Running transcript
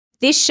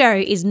This show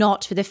is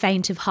not for the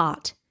faint of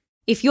heart.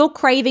 If you're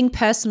craving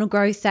personal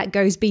growth that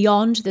goes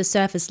beyond the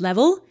surface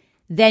level,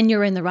 then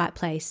you're in the right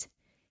place.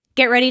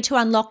 Get ready to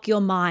unlock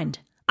your mind,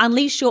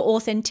 unleash your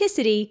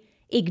authenticity,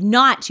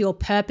 ignite your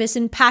purpose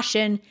and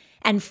passion,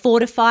 and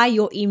fortify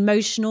your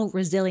emotional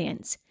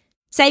resilience.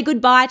 Say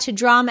goodbye to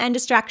drama and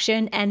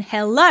distraction and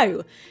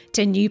hello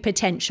to new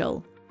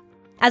potential.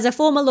 As a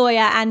former lawyer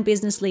and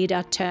business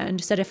leader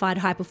turned certified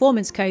high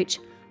performance coach,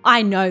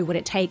 I know what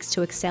it takes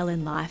to excel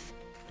in life.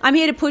 I'm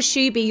here to push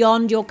you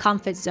beyond your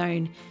comfort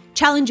zone,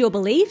 challenge your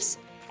beliefs,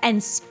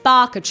 and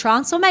spark a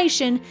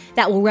transformation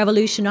that will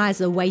revolutionize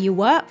the way you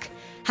work,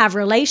 have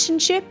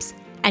relationships,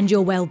 and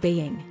your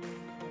well-being.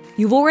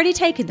 You've already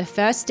taken the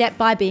first step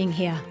by being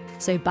here,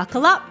 so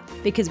buckle up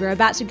because we're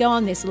about to go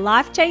on this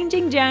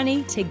life-changing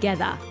journey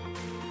together.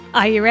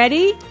 Are you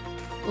ready?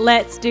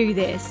 Let's do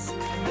this.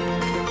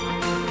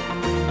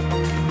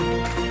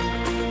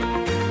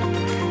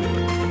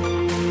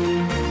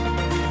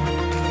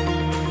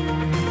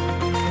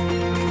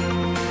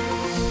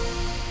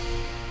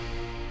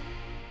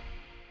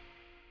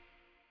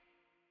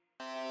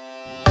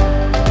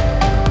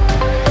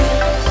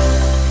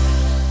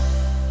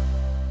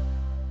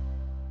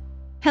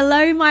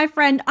 Hello, my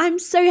friend. I'm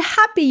so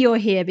happy you're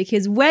here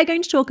because we're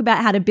going to talk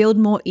about how to build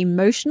more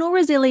emotional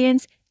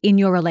resilience in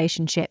your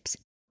relationships,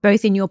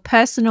 both in your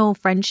personal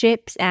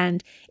friendships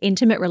and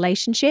intimate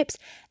relationships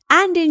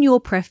and in your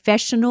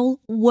professional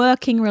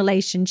working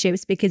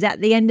relationships, because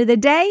at the end of the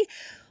day,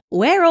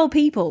 we're all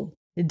people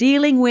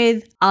dealing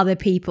with other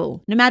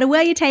people. No matter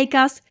where you take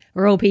us,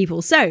 we're all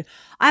people. So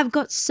I've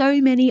got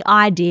so many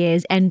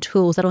ideas and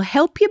tools that'll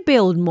help you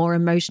build more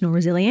emotional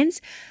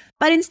resilience,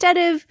 but instead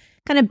of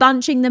kind of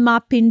bunching them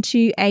up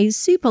into a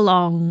super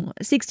long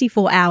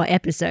 64-hour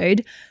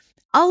episode,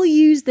 I'll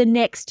use the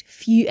next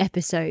few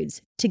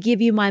episodes to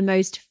give you my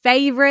most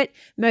favorite,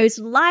 most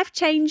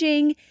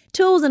life-changing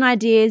tools and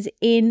ideas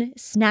in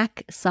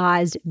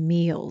snack-sized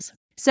meals.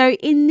 So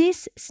in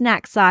this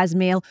snack-sized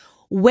meal,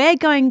 we're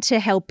going to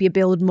help you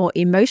build more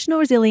emotional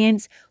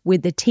resilience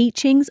with the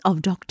teachings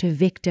of Dr.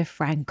 Viktor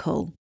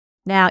Frankl.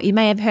 Now, you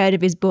may have heard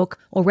of his book,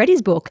 or read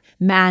his book,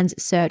 Man's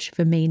Search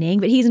for Meaning,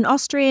 but he's an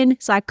Austrian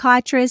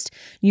psychiatrist,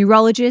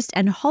 neurologist,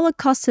 and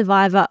Holocaust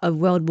survivor of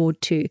World War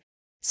II.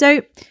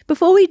 So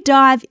before we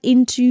dive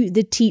into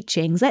the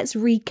teachings, let's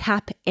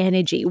recap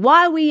energy.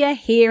 Why we are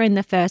here in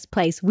the first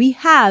place. We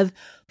have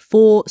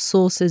 4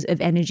 sources of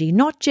energy,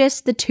 not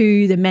just the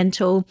 2, the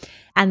mental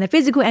and the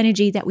physical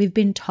energy that we've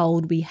been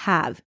told we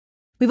have.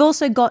 We've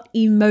also got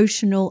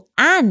emotional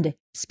and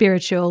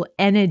spiritual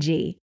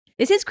energy.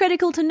 This is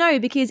critical to know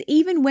because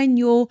even when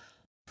you're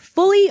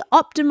fully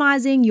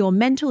optimizing your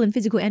mental and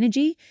physical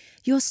energy,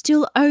 you're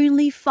still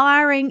only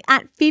firing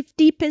at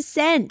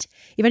 50%.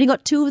 You've only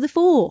got 2 of the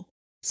 4.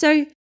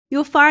 So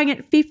you're firing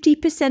at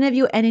 50% of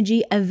your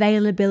energy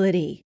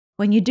availability.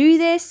 When you do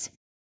this,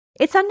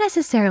 it's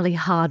unnecessarily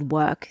hard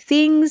work.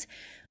 Things,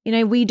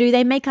 we do,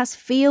 they make us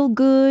feel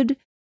good,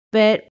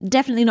 but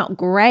definitely not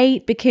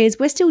great because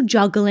we're still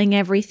juggling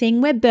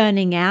everything. We're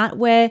burning out.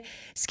 We're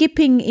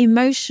skipping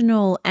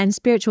emotional and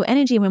spiritual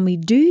energy. When we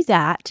do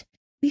that,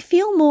 we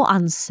feel more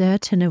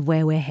uncertain of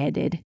where we're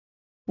headed.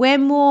 We're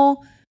more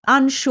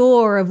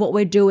unsure of what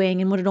we're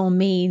doing and what it all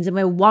means, and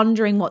we're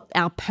wondering what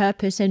our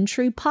purpose and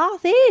true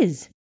path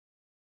is.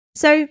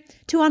 So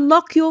to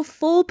unlock your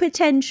full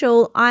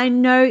potential, I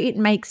know it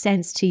makes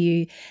sense to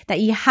you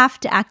that you have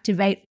to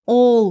activate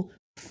all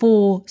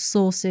 4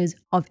 sources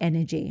of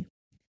energy.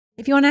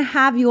 If you want to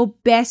have your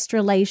best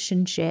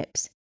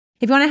relationships,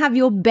 if you want to have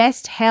your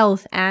best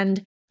health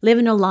and live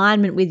in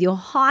alignment with your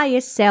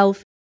highest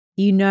self,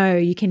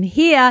 you can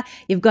hear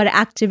you've got to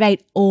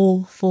activate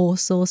all 4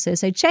 sources.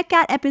 So check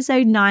out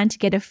episode 9 to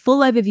get a full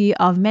overview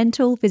of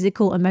mental,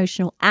 physical,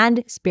 emotional,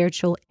 and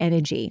spiritual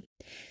energy.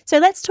 So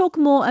let's talk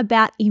more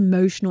about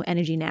emotional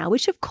energy now,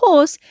 which of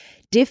course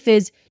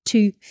differs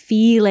to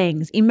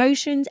feelings.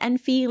 Emotions and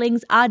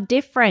feelings are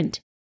different.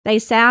 They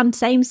sound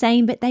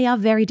same, but they are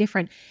very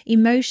different.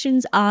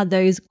 Emotions are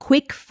those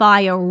quick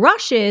fire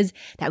rushes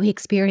that we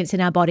experience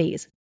in our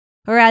bodies,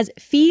 whereas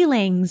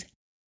feelings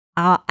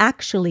are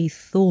actually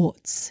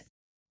thoughts.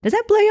 Does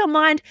that blow your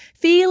mind?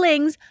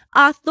 Feelings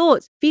are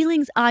thoughts.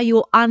 Feelings are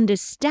your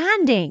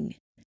understanding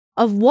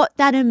of what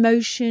that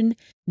emotion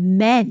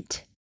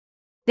meant.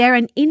 They're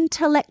an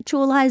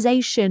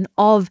intellectualization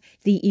of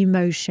the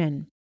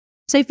emotion.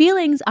 So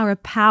feelings are a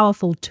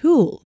powerful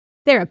tool.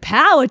 They're a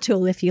power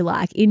tool, if you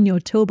like, in your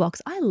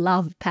toolbox. I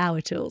love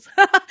power tools.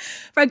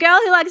 For a girl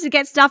who likes to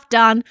get stuff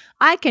done,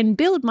 I can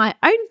build my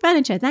own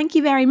furniture. Thank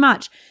you very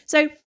much.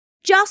 So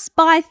just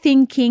by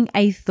thinking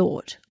a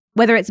thought,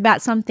 whether it's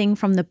about something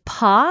from the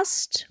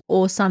past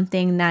or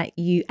something that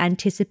you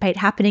anticipate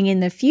happening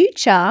in the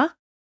future,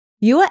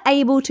 you are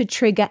able to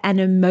trigger an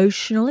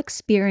emotional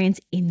experience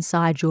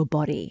inside your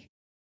body.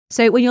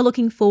 So when you're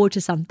looking forward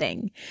to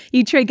something,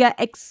 you trigger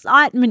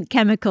excitement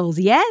chemicals,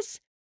 yes?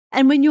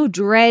 And when you're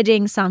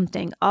dreading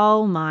something,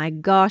 oh my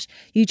gosh,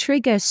 you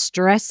trigger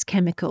stress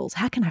chemicals.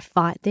 How can I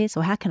fight this,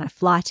 or how can I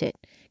flight it?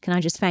 Can I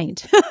just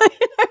faint?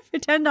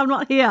 Pretend I'm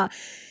not here.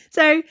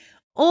 So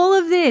All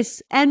of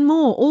this and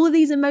more, all of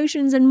these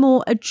emotions and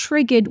more are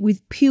triggered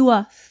with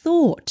pure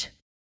thought.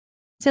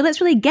 So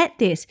let's really get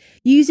this.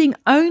 Using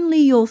only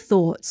your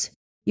thoughts,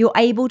 you're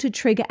able to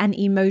trigger an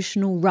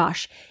emotional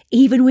rush,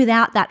 even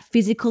without that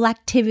physical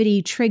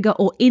activity, trigger,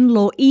 or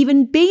in-law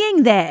even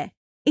being there.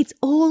 It's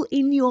all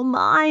in your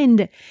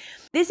mind.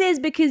 This is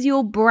because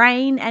your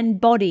brain and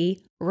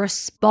body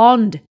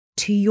respond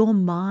to your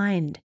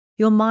mind.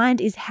 Your mind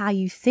is how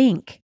you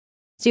think.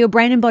 So your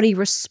brain and body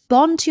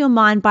respond to your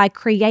mind by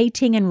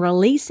creating and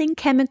releasing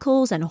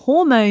chemicals and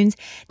hormones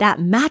that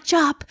match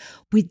up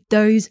with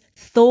those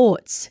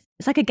thoughts.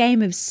 It's like a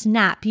game of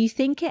Snap. You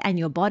think it and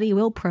your body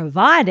will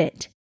provide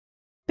it.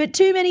 But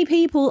too many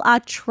people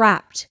are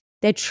trapped.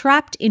 They're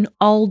trapped in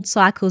old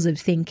cycles of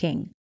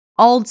thinking.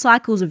 Old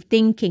cycles of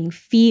thinking,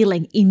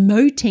 feeling,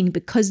 emoting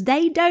because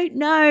they don't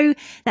know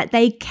that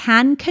they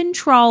can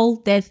control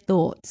their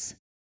thoughts.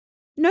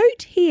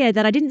 Note here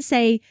that I didn't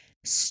say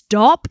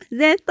stop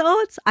their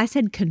thoughts. I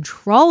said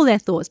control their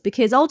thoughts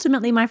because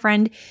ultimately, my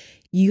friend,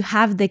 you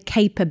have the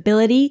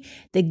capability,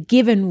 the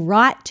given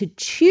right to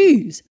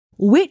choose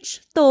which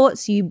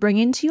thoughts you bring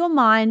into your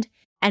mind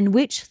and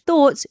which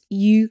thoughts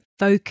you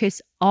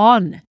focus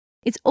on.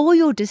 It's all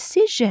your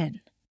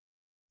decision.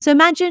 So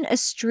imagine a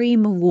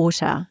stream of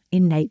water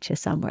in nature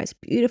somewhere. It's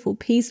beautiful,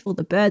 peaceful.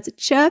 The birds are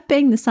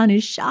chirping, the sun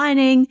is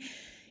shining.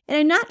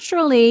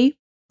 Naturally,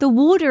 the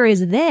water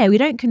is there. We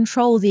don't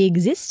control the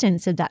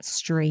existence of that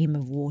stream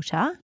of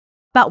water,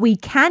 but we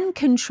can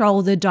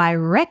control the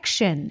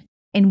direction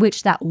in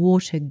which that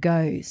water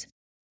goes.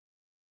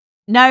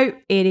 No,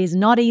 it is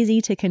not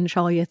easy to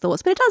control your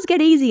thoughts, but it does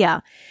get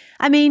easier.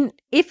 I mean,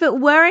 if it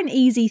were an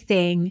easy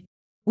thing,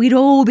 we'd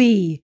all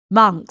be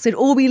monks. We'd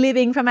all be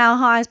living from our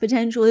highest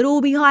potential. We'd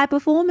all be high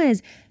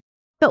performers,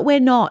 but we're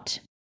not.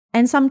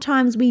 And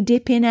sometimes we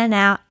dip in and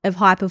out of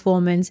high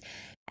performance,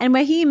 and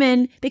we're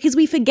human because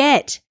we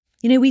forget.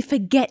 We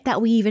forget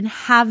that we even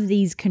have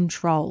these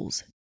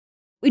controls.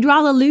 We'd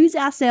rather lose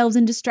ourselves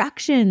in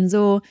distractions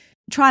or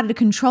try to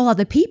control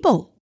other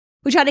people.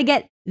 We try to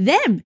get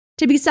them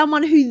to be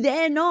someone who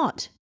they're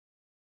not.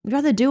 We'd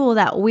rather do all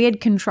that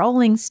weird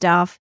controlling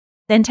stuff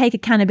than take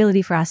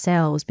accountability for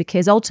ourselves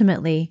because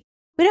ultimately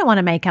we don't want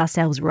to make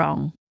ourselves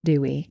wrong,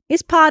 do we?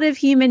 It's part of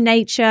human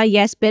nature,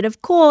 yes, but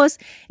of course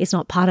it's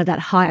not part of that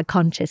higher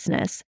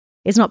consciousness.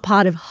 It's not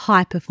part of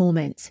high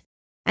performance.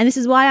 And this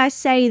is why I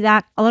say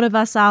that a lot of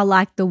us are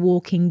like The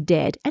Walking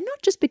Dead. And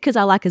not just because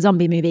I like a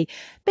zombie movie,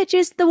 but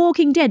just The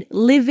Walking Dead,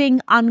 living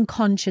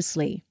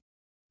unconsciously,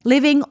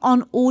 living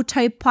on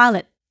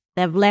autopilot.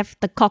 They've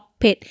left the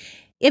cockpit.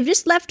 They've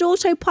just left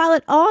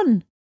autopilot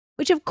on,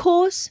 which of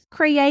course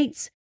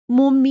creates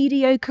more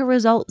mediocre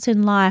results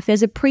in life.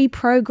 There's a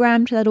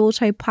pre-program to that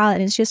autopilot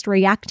and it's just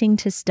reacting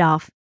to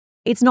stuff.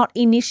 It's not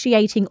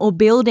initiating or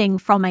building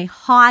from a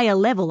higher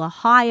level, a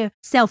higher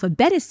self, a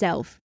better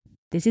self.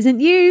 This isn't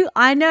you.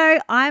 I know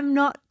I'm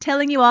not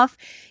telling you off.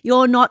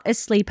 You're not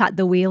asleep at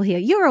the wheel here.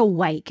 You're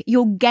awake.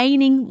 You're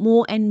gaining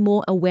more and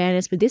more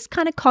awareness with this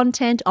kind of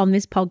content on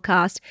this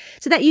podcast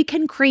so that you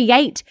can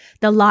create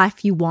the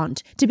life you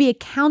want, to be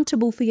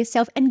accountable for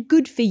yourself and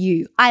good for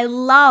you. I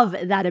love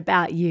that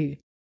about you.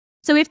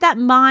 So if that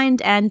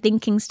mind and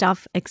thinking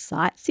stuff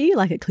excites you,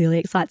 like it clearly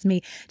excites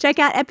me, check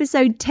out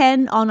episode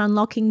 10 on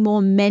unlocking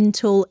more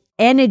mental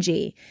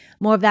energy,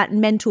 more of that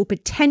mental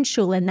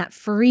potential and that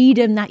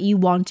freedom that you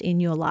want in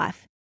your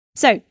life.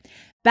 So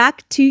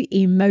back to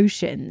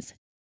emotions.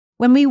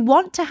 When we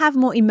want to have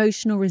more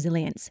emotional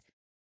resilience,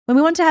 when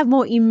we want to have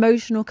more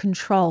emotional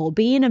control,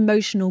 be in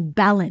emotional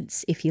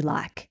balance, if you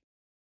like,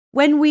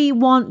 when we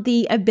want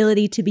the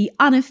ability to be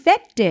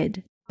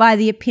unaffected by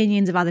the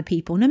opinions of other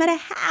people, no matter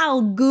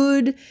how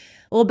good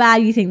or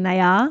bad you think they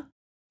are,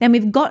 then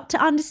we've got to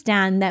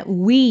understand that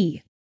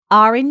we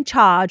are in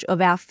charge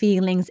of our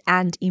feelings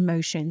and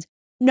emotions.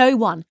 No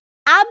one,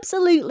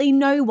 absolutely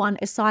no one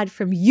aside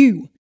from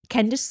you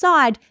can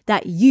decide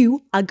that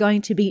you are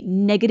going to be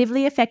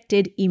negatively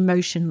affected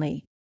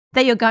emotionally,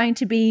 that you're going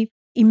to be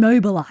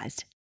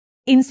immobilized,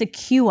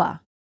 insecure,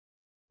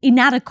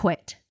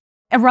 inadequate,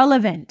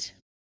 irrelevant,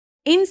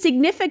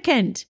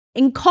 insignificant,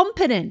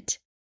 incompetent,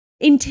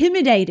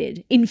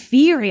 intimidated,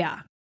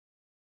 inferior,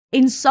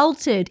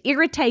 insulted,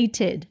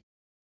 irritated,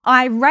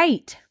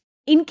 irate,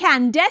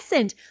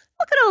 incandescent.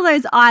 Look at all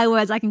those I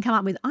words I can come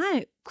up with.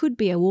 I could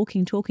be a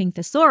walking, talking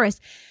thesaurus.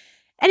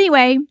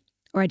 Anyway,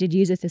 or I did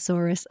use a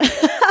thesaurus.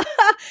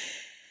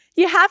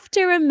 You have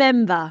to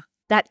remember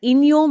that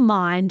in your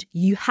mind,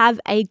 you have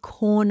a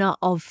corner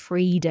of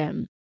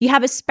freedom. You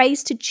have a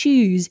space to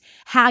choose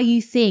how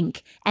you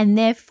think and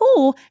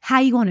therefore how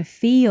you want to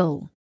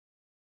feel.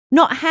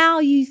 Not how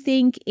you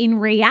think in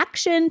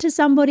reaction to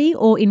somebody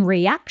or in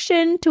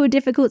reaction to a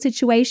difficult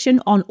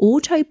situation on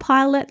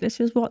autopilot.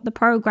 This is what the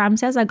program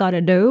says I got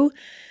to do.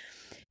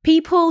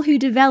 People who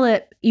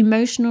develop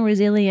emotional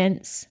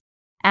resilience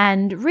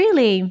and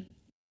really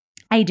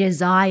a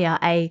desire,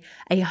 a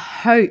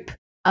hope,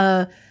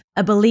 a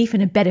belief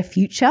in a better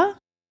future,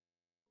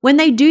 when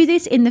they do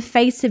this in the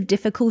face of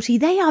difficulty,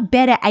 they are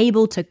better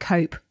able to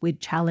cope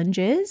with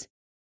challenges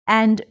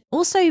and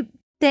also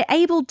they're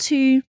able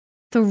to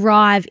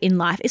thrive in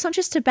life. It's not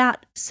just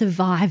about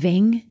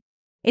surviving,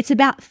 it's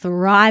about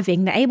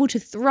thriving. They're able to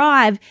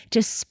thrive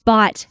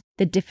despite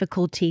the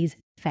difficulties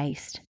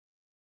faced.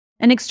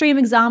 An extreme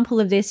example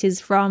of this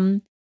is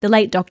from the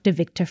late Dr.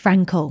 Viktor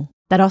Frankl,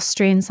 that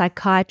Austrian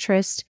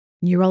psychiatrist,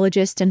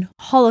 neurologist, and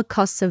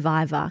Holocaust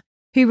survivor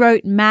who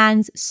wrote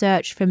Man's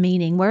Search for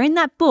Meaning, where in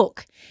that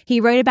book, he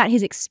wrote about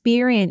his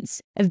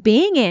experience of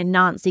being in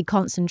Nazi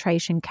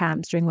concentration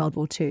camps during World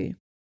War II.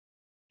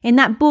 In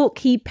that book,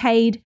 he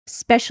paid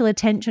special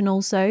attention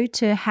also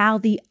to how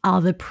the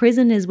other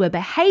prisoners were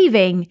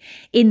behaving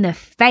in the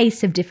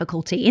face of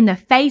difficulty, in the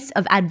face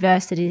of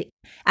adversity.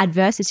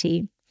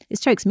 This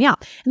chokes me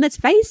up. And let's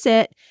face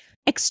it,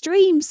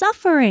 extreme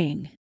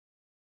suffering.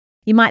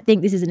 You might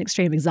think this is an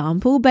extreme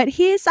example, but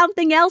here's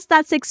something else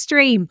that's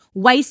extreme.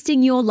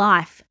 Wasting your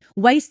life.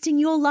 Wasting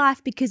your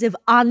life because of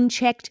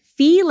unchecked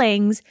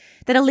feelings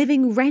that are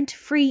living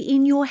rent-free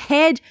in your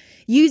head,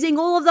 using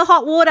all of the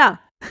hot water,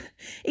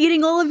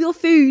 eating all of your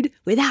food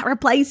without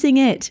replacing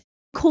it,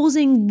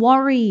 causing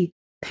worry,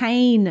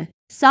 pain,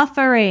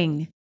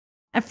 suffering,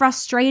 a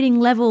frustrating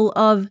level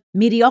of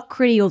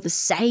mediocrity or the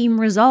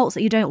same results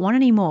that you don't want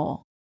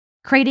anymore,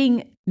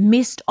 creating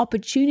missed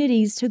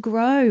opportunities to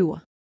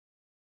grow.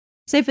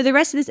 So for the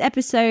rest of this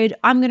episode,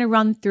 I'm going to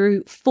run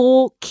through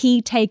 4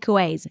 key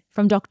takeaways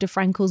from Dr.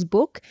 Frankl's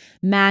book,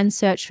 Man's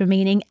Search for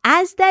Meaning,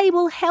 as they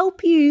will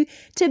help you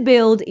to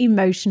build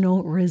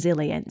emotional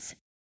resilience.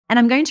 And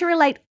I'm going to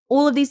relate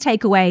all of these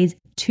takeaways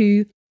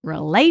to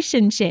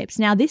relationships.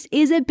 Now, this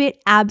is a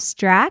bit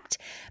abstract,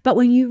 but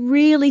when you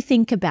really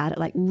think about it,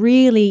 like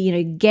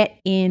really, get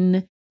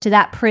in to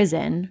that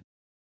prison,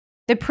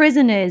 the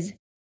prisoners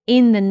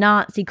in the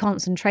Nazi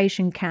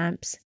concentration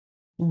camps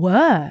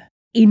were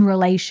in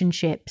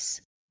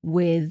relationships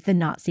with the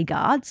Nazi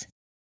guards.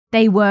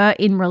 They were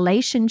in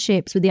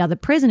relationships with the other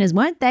prisoners,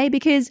 weren't they?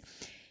 Because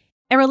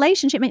a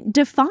relationship meant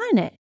define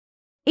it.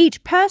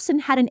 Each person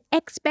had an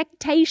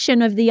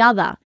expectation of the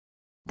other.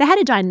 They had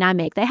a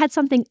dynamic. They had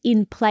something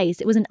in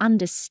place. It was an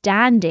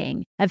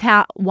understanding of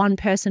how one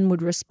person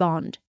would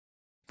respond.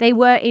 They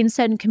were in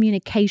certain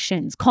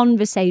communications,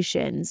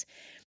 conversations,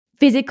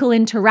 physical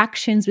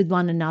interactions with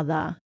one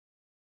another.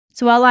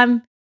 So while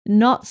I'm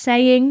not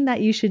saying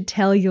that you should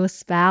tell your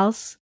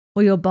spouse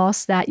or your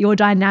boss that your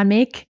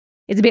dynamic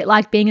is a bit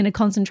like being in a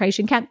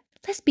concentration camp,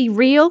 let's be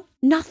real.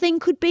 Nothing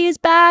could be as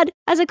bad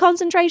as a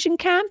concentration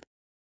camp.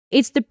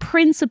 It's the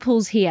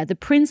principles here, the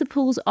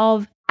principles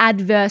of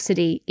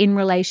adversity in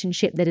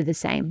relationship that are the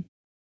same.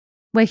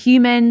 We're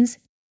humans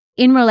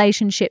in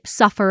relationship,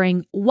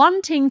 suffering,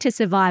 wanting to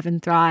survive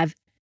and thrive,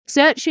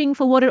 searching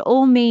for what it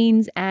all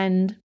means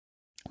and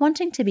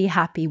wanting to be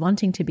happy,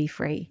 wanting to be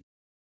free.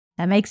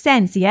 That makes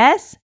sense,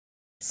 yes?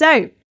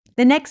 So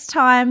the next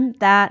time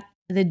that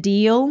the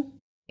deal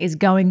is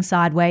going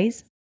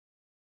sideways,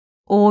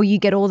 or you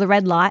get all the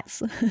red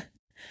lights,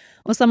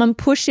 or someone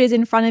pushes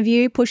in front of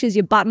you, pushes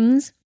your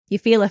buttons, you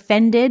feel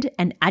offended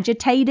and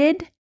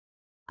agitated,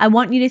 I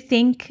want you to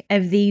think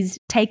of these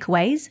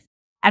takeaways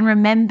and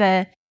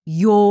remember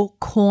your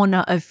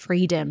corner of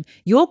freedom.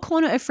 Your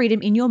corner of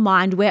freedom in your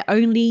mind where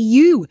only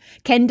you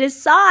can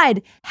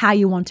decide how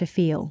you want to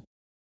feel.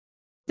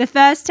 The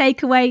first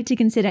takeaway to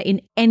consider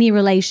in any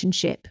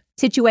relationship,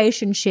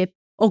 situationship,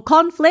 or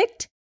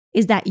conflict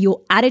is that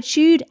your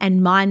attitude and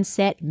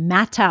mindset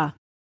matter.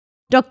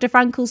 Dr.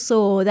 Frankl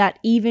saw that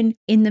even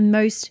in the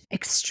most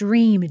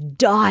extreme,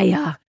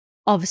 dire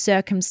of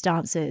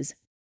circumstances,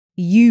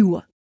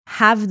 you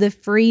have the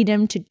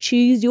freedom to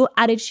choose your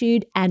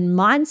attitude and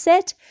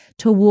mindset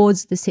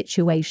towards the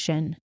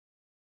situation.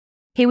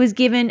 He was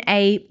given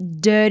a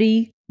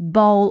dirty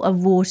bowl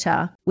of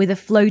water with a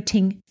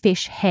floating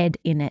fish head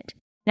in it.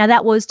 Now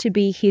that was to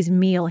be his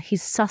meal,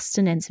 his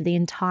sustenance for the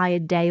entire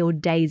day or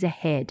days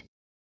ahead.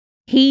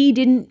 He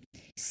didn't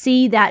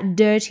see that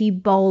dirty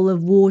bowl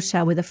of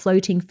water with a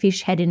floating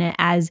fish head in it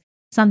as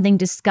something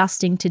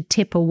disgusting to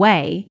tip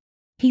away.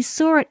 He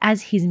saw it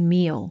as his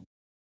meal.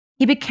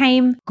 He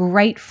became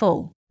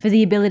grateful for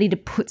the ability to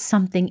put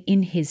something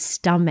in his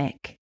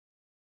stomach.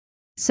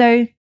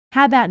 So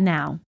how about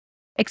now?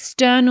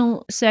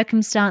 External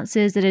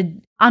circumstances that are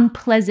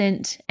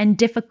unpleasant and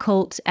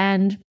difficult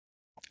and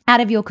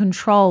out of your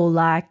control,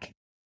 like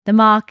the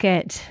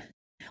market,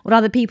 what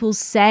other people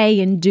say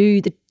and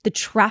do, the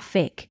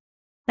traffic.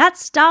 That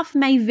stuff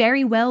may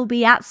very well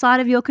be outside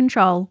of your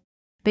control,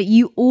 but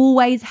you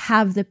always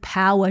have the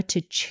power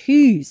to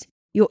choose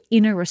your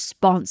inner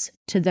response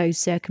to those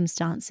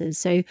circumstances.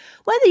 So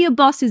whether your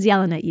boss is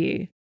yelling at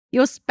you,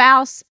 your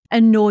spouse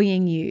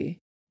annoying you,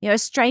 a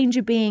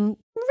stranger being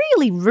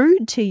really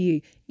rude to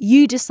you,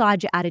 you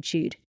decide your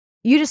attitude.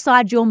 You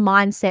decide your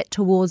mindset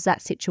towards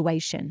that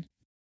situation.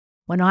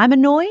 When I'm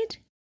annoyed,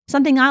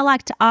 something I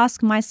like to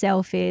ask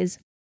myself is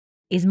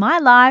my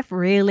life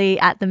really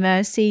at the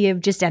mercy of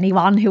just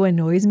anyone who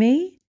annoys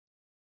me?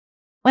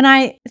 When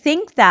I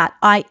think that,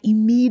 I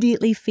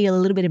immediately feel a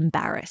little bit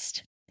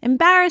embarrassed.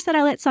 Embarrassed that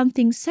I let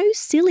something so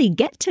silly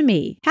get to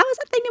me. How is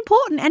that thing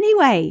important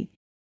anyway?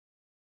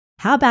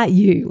 How about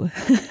you?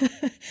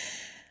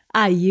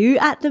 Are you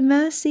at the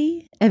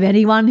mercy of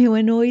anyone who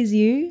annoys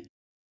you?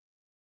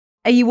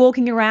 Are you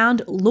walking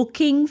around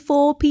looking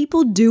for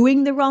people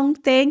doing the wrong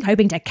thing,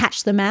 hoping to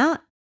catch them out?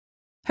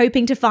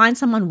 Hoping to find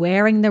someone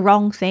wearing the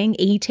wrong thing,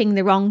 eating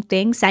the wrong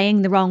thing,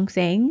 saying the wrong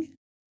thing?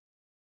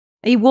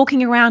 Are you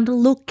walking around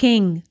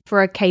looking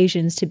for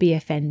occasions to be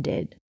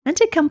offended and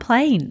to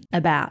complain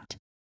about?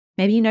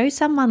 Maybe you know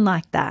someone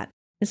like that.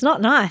 It's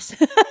not nice.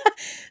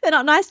 They're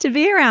not nice to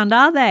be around,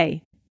 are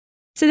they?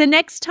 So the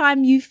next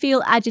time you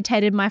feel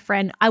agitated, my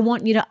friend, I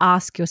want you to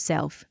ask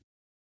yourself,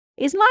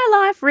 is my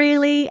life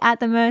really at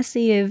the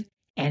mercy of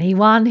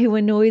anyone who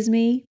annoys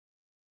me?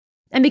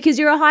 And because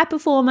you're a high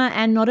performer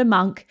and not a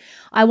monk,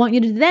 I want you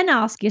to then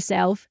ask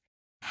yourself,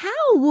 how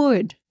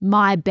would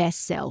my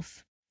best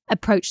self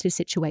approach this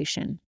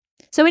situation?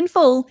 So in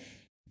full,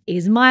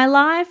 is my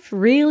life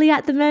really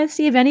at the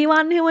mercy of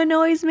anyone who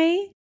annoys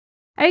me?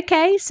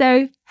 Okay,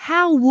 so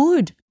how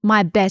would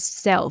my best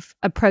self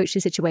approach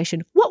the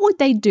situation? What would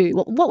they do?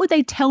 What would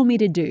they tell me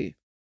to do?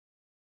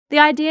 The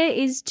idea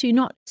is to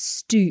not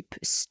stoop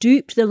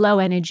to the low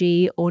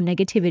energy or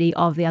negativity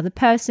of the other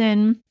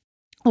person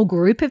or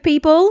group of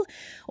people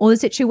or the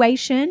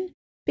situation,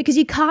 because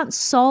you can't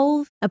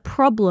solve a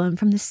problem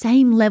from the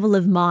same level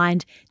of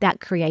mind that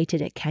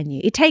created it, can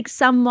you? It takes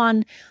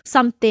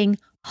something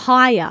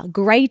higher,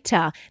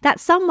 greater. That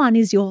someone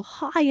is your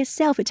higher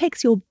self. It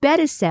takes your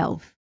better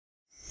self.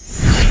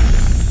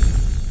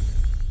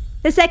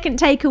 The second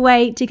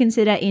takeaway to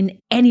consider in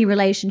any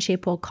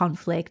relationship or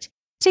conflict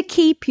to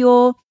keep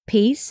your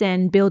peace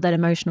and build that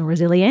emotional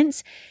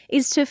resilience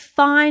is to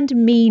find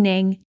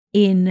meaning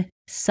in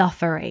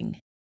suffering.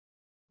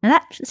 Now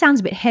that sounds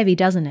a bit heavy,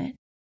 doesn't it?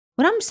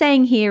 What I'm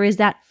saying here is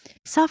that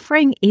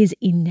suffering is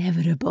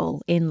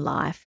inevitable in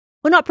life.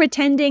 We're not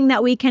pretending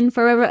that we can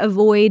forever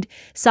avoid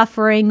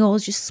suffering or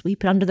just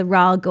sweep it under the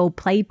rug or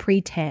play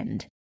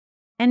pretend.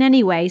 And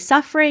anyway,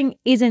 suffering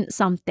isn't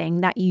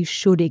something that you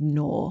should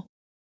ignore.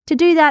 To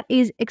do that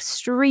is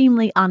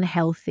extremely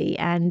unhealthy,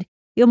 and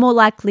you're more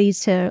likely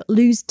to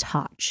lose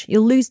touch.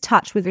 You'll lose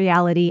touch with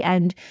reality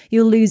and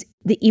you'll lose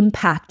the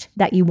impact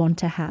that you want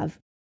to have.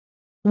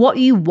 What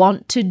you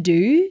want to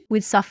do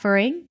with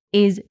suffering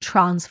is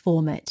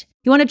transform it.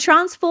 You want to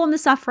transform the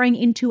suffering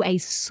into a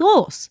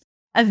source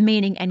of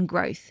meaning and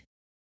growth.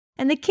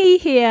 And the key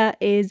here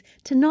is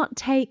to not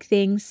take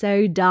things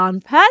so darn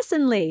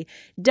personally.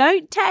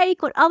 Don't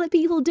take what other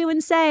people do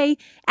and say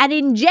and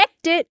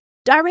inject it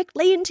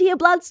directly into your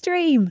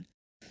bloodstream.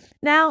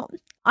 Now,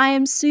 I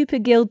am super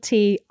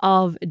guilty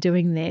of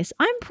doing this.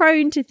 I'm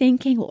prone to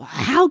thinking, well,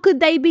 how could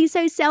they be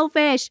so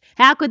selfish?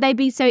 How could they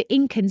be so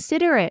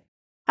inconsiderate?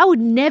 I would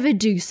never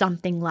do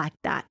something like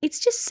that. It's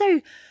just so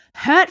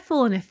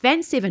hurtful and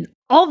offensive and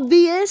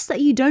obvious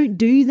that you don't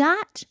do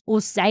that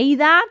or say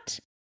that.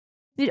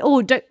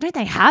 Or don't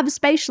they have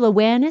spatial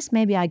awareness?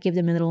 Maybe I give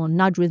them a little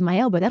nudge with my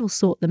elbow. That'll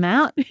sort them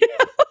out.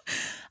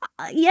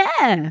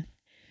 Yeah.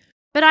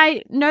 But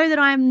I know that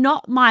I am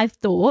not my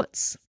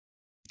thoughts.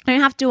 I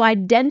don't have to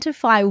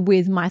identify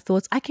with my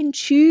thoughts. I can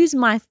choose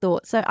my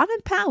thoughts. So I'm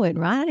empowered,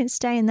 right? I didn't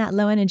stay in that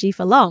low energy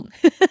for long.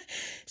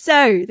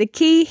 So the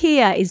key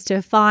here is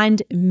to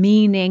find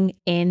meaning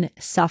in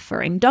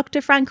suffering. Dr.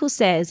 Frankl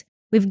says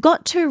we've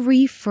got to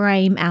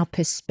reframe our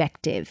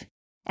perspective.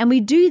 And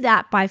we do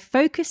that by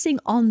focusing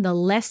on the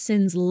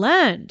lessons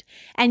learned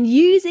and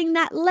using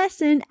that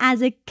lesson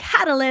as a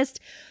catalyst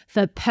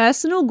for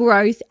personal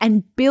growth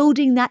and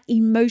building that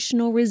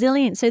emotional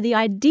resilience. So the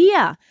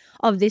idea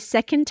of this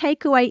second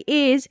takeaway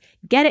is,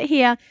 get it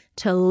here,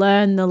 to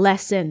learn the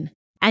lesson.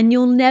 And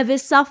you'll never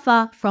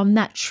suffer from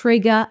that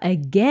trigger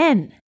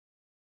again.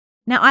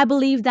 Now, I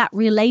believe that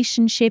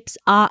relationships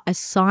are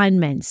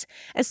assignments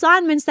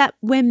that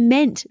we're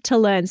meant to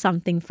learn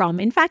something from.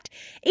 In fact,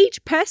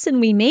 each person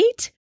we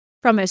meet,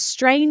 from a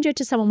stranger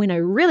to someone we know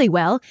really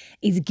well,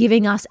 is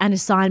giving us an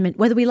assignment,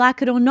 whether we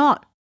like it or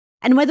not.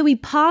 And whether we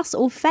pass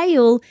or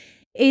fail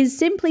is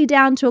simply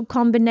down to a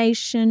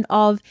combination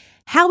of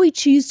how we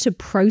choose to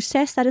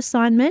process that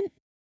assignment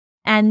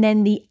and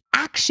then the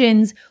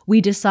actions we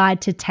decide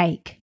to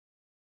take.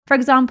 For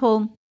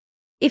example,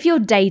 if you're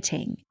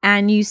dating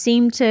and you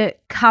seem to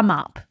come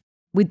up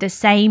with the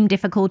same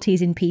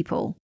difficulties in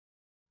people,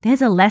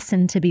 there's a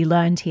lesson to be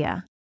learned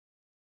here.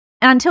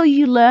 And until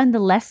you learn the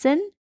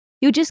lesson,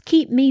 you'll just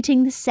keep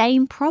meeting the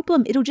same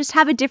problem. It'll just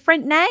have a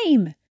different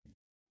name.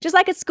 Just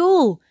like at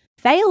school,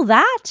 fail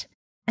that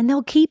and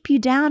they'll keep you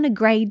down a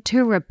grade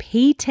to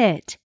repeat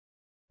it.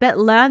 But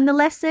learn the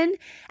lesson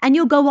and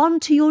you'll go on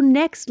to your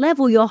next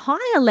level, your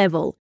higher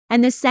level.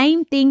 And the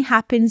same thing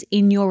happens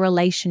in your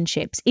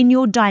relationships, in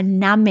your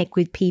dynamic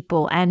with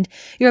people and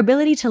your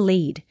ability to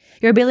lead,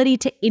 your ability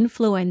to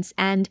influence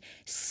and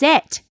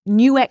set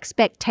new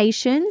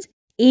expectations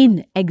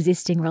in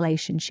existing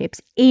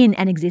relationships, in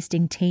an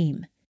existing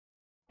team.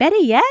 Better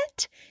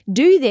yet,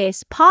 do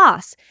this,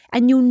 pass,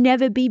 and you'll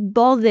never be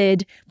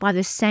bothered by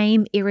the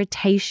same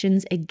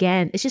irritations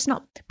again. It's just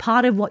not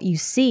part of what you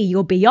see.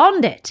 You're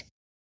beyond it.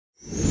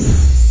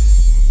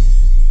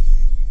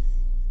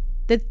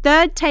 The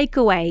third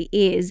takeaway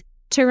is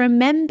to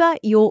remember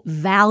your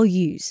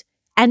values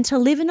and to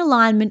live in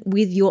alignment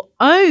with your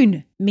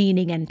own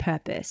meaning and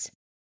purpose.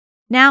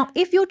 Now,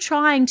 if you're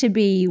trying to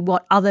be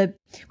what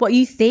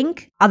you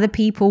think other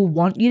people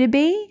want you to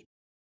be,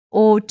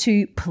 or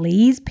to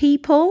please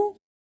people,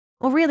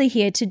 or really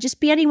here to just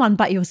be anyone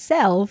but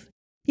yourself,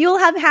 you'll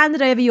have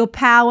handed over your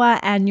power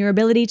and your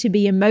ability to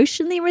be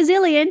emotionally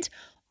resilient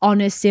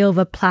on a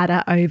silver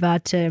platter over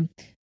to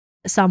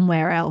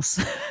somewhere else.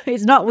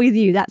 It's not with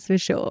you, that's for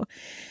sure.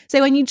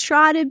 So when you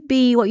try to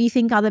be what you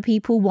think other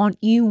people want,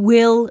 you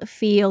will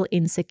feel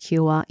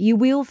insecure. You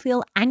will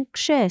feel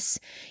anxious.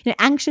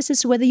 Anxious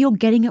as to whether you're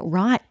getting it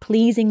right,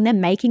 pleasing them,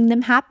 making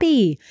them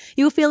happy.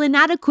 You'll feel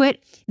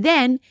inadequate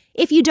then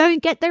if you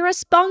don't get the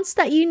response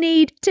that you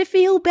need to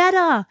feel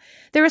better,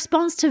 the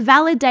response to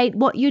validate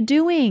what you're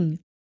doing.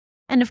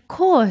 And of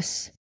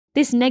course,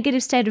 this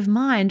negative state of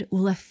mind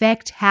will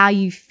affect how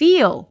you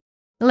feel.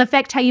 It'll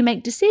affect how you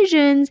make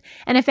decisions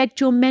and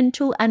affect your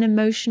mental and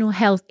emotional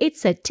health.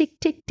 It's a tick,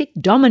 tick, tick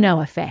domino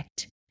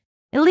effect.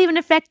 It'll even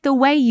affect the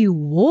way you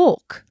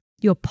walk,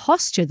 your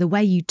posture, the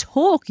way you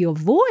talk, your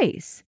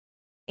voice.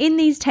 In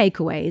these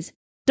takeaways,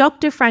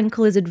 Dr.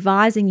 Frankl is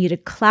advising you to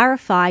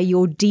clarify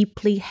your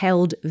deeply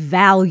held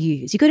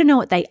values. You've got to know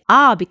what they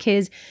are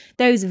because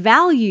those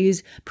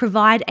values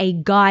provide a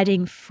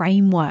guiding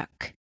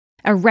framework,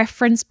 a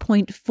reference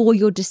point for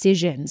your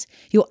decisions,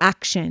 your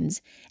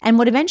actions, and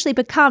what eventually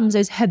becomes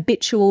those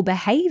habitual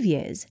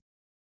behaviors.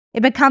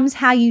 It becomes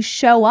how you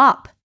show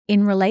up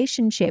in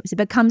relationships. It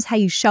becomes how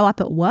you show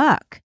up at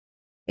work.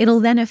 It'll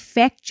then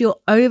affect your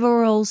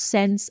overall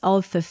sense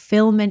of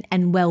fulfillment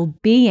and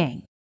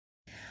well-being.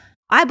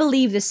 I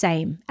believe the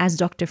same as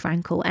Dr.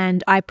 Frankl,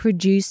 and I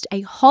produced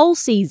a whole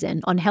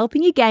season on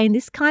helping you gain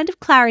this kind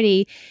of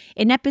clarity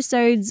in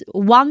episodes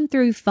 1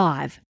 through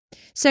 5.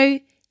 So,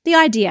 the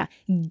idea,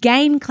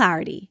 gain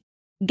clarity.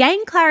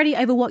 Gain clarity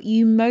over what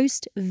you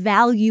most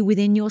value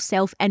within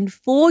yourself and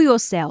for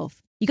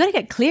yourself. You got to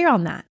get clear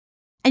on that.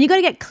 And you got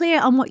to get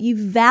clear on what you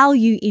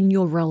value in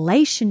your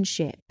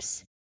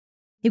relationships.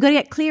 You've got to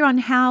get clear on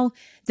how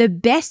the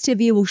best of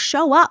you will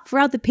show up for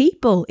other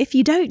people. If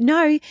you don't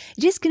know, you're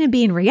just going to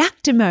be in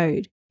reactor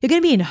mode. You're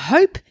going to be in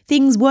hope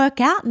things work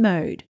out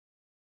mode.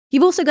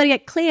 You've also got to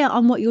get clear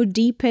on what your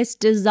deepest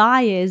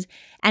desires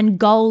and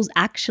goals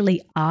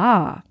actually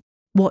are.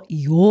 What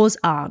yours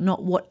are,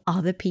 not what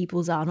other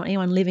people's are, not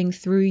anyone living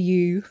through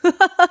you,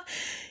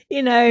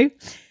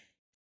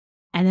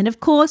 And then, of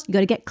course, you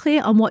got to get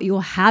clear on what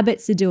your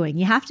habits are doing.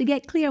 You have to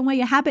get clear on where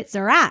your habits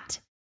are at.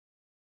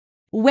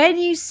 When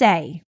you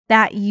say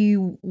that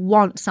you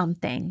want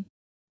something,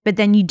 but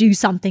then you do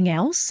something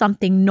else,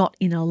 something not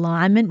in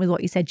alignment with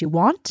what you said you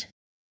want,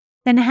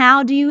 then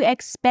how do you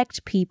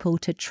expect people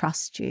to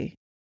trust you?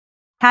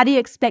 How do you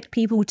expect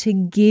people to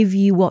give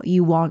you what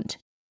you want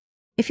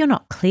if you're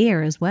not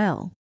clear as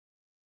well?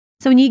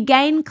 So when you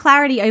gain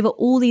clarity over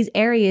all these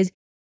areas,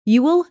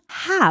 you will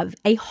have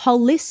a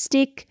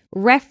holistic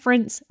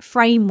reference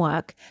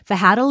framework for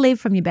how to live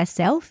from your best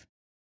self.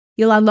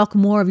 You'll unlock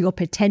more of your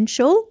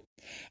potential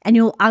and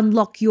you'll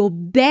unlock your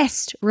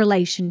best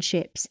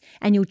relationships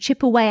and you'll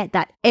chip away at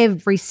that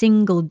every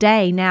single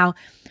day. Now,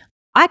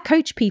 I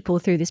coach people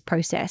through this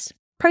process.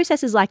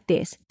 Processes like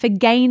this for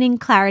gaining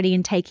clarity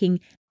and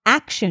taking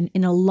action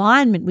in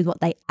alignment with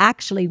what they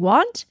actually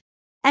want.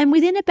 And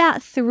within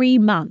about 3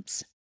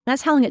 months,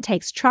 that's how long it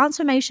takes.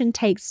 Transformation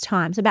takes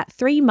time. So about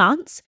 3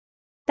 months,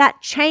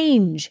 that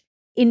change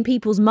in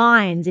people's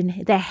minds,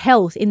 in their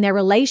health, in their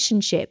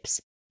relationships,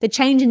 the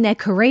change in their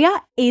career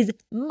is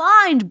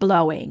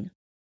mind-blowing.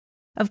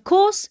 Of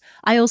course,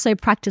 I also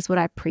practice what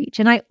I preach.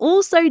 And I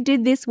also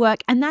did this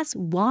work. And that's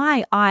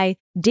why I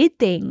did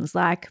things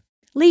like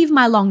leave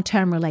my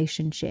long-term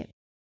relationship.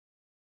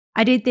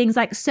 I did things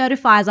like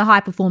certify as a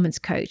high-performance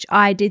coach.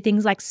 I did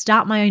things like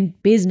start my own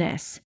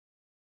business.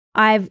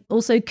 I've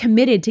also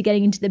committed to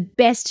getting into the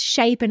best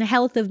shape and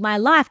health of my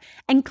life.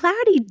 And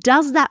clarity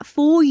does that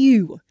for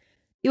you.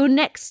 Your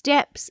next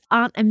steps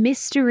aren't a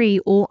mystery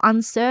or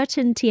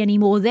uncertainty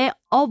anymore. They're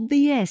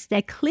obvious.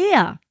 They're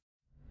clear.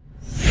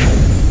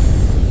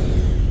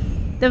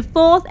 The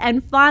fourth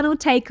and final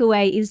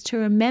takeaway is to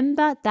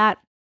remember that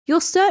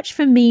your search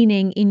for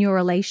meaning in your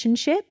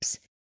relationships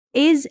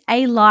is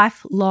a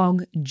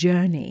lifelong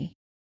journey.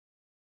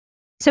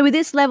 So with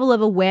this level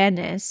of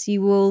awareness,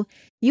 you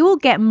will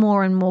get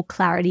more and more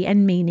clarity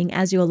and meaning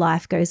as your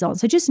life goes on.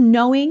 So just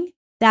knowing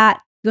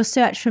that your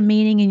search for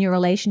meaning in your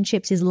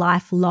relationships is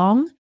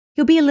lifelong,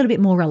 you'll be a little bit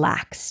more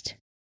relaxed.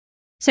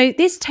 So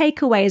this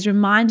takeaway is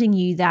reminding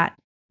you that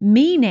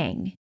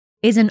meaning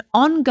is an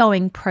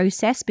ongoing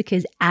process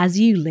because as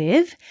you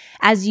live,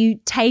 as you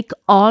take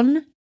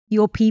on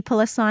your people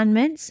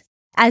assignments,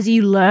 as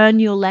you learn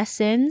your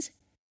lessons,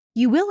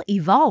 you will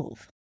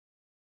evolve.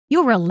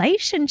 Your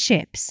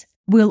relationships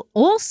will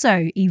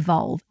also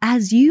evolve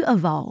as you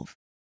evolve.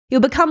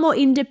 You'll become more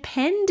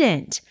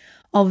independent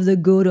of the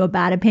good or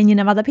bad opinion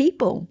of other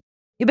people.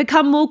 You'll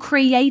become more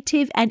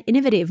creative and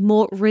innovative,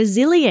 more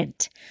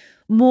resilient,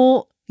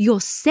 more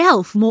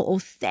yourself, more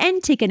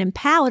authentic and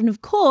empowered, and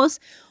of course,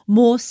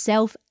 more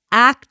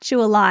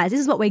self-actualized. This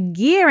is what we're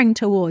gearing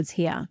towards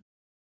here.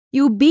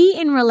 You'll be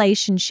in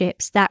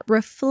relationships that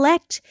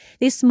reflect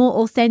this more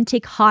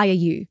authentic higher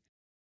you,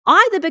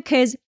 either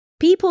because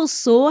people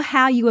saw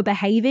how you were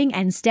behaving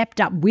and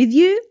stepped up with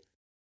you,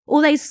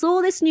 or they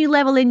saw this new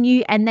level in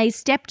you and they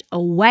stepped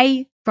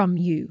away from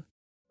you.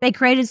 They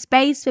created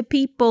space for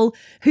people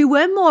who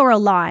were more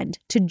aligned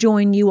to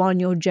join you on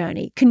your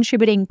journey,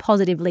 contributing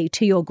positively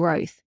to your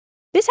growth.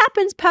 This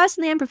happens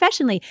personally and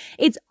professionally.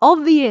 It's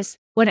obvious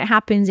when it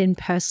happens in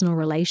personal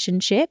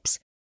relationships,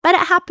 but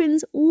it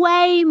happens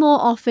way more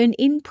often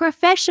in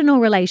professional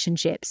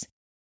relationships.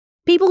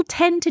 People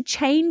tend to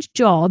change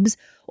jobs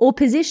or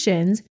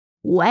positions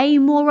way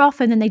more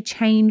often than they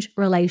change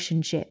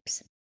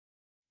relationships.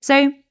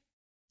 So,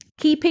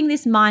 keeping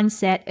this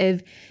mindset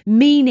of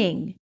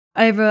meaning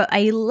over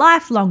a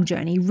lifelong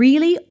journey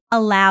really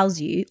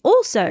allows you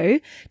also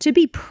to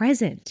be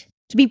present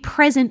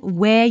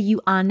where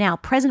you are now,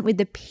 present with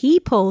the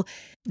people,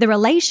 the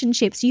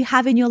relationships you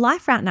have in your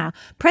life right now,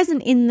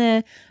 present in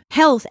the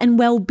health and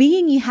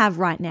well-being you have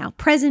right now,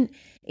 present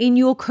in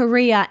your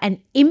career and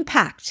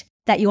impact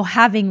that you're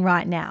having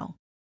right now.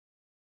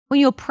 When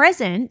you're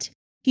present,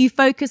 you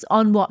focus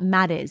on what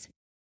matters.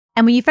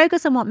 And when you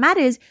focus on what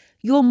matters,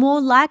 you're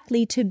more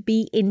likely to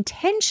be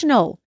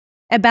intentional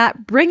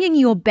about bringing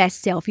your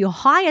best self, your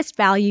highest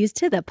values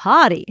to the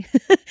party,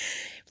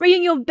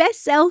 bringing your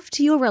best self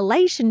to your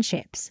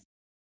relationships,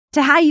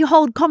 to how you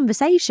hold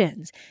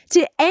conversations,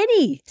 to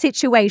any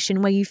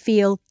situation where you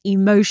feel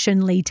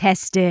emotionally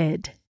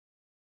tested.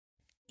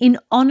 In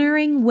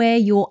honoring where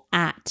you're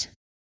at,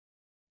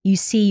 you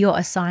see your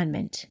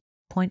assignment,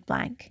 point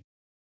blank.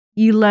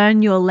 You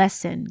learn your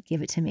lesson,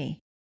 give it to me.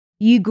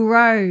 You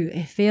grow,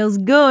 it feels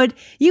good.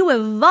 You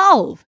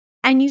evolve,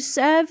 and you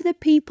serve the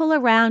people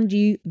around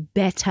you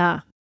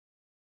better.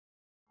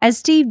 As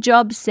Steve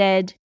Jobs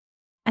said,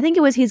 I think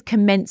it was his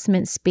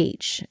commencement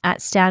speech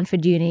at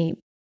Stanford Uni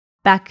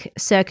back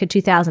circa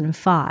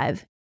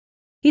 2005,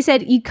 he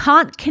said, you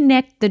can't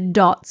connect the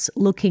dots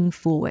looking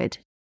forward.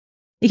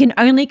 You can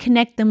only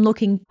connect them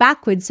looking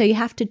backwards, so you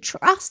have to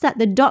trust that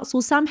the dots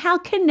will somehow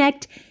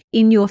connect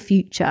in your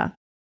future.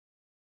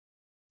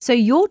 So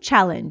your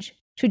challenge,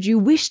 should you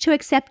wish to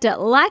accept it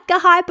like a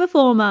high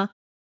performer,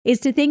 is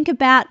to think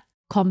about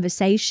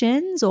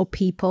conversations or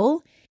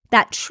people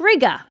that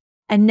trigger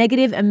a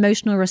negative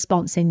emotional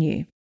response in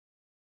you.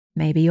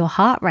 Maybe your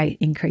heart rate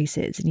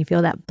increases and you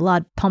feel that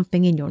blood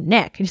pumping in your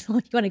neck and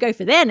you want to go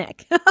for their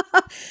neck.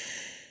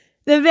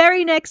 The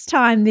very next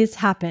time this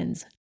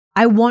happens,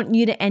 I want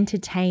you to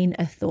entertain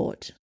a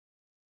thought.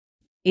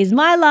 Is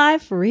my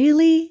life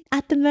really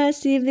at the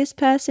mercy of this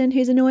person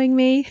who's annoying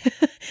me?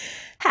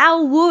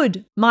 How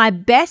would my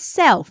best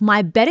self,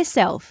 my better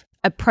self,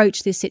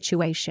 approach this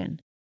situation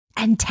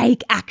and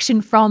take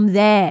action from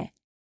there?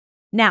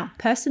 Now,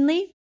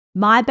 personally,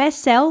 my best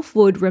self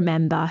would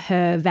remember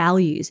her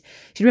values.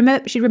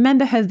 She'd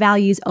remember her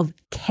values of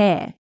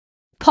care,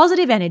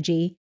 positive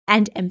energy,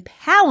 and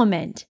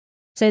empowerment.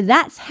 So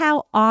that's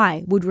how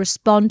I would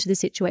respond to the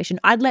situation.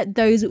 I'd let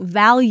those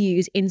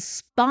values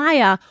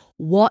inspire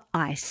what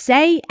I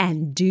say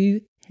and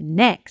do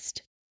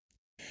next.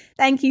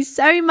 Thank you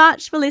so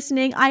much for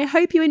listening. I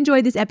hope you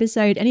enjoyed this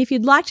episode. And if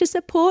you'd like to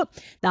support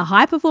the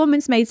High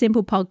Performance Made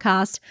Simple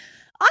podcast,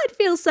 I'd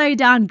feel so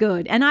darn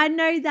good. And I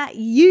know that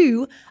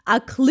you are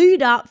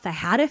clued up for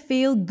how to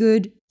feel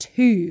good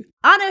too,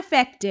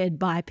 unaffected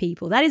by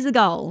people. That is the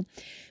goal.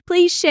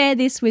 Please share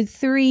this with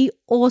 3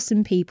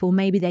 awesome people.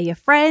 Maybe they're your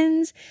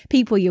friends,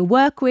 people you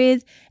work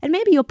with, and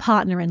maybe your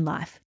partner in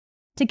life.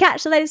 To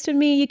catch the latest from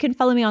me, you can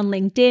follow me on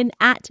LinkedIn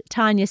at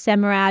Tanya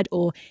Semerad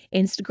or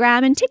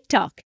Instagram and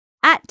TikTok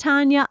at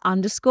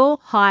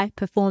Tanya_high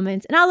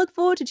performance. And I look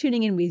forward to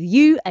tuning in with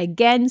you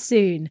again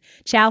soon.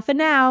 Ciao for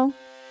now.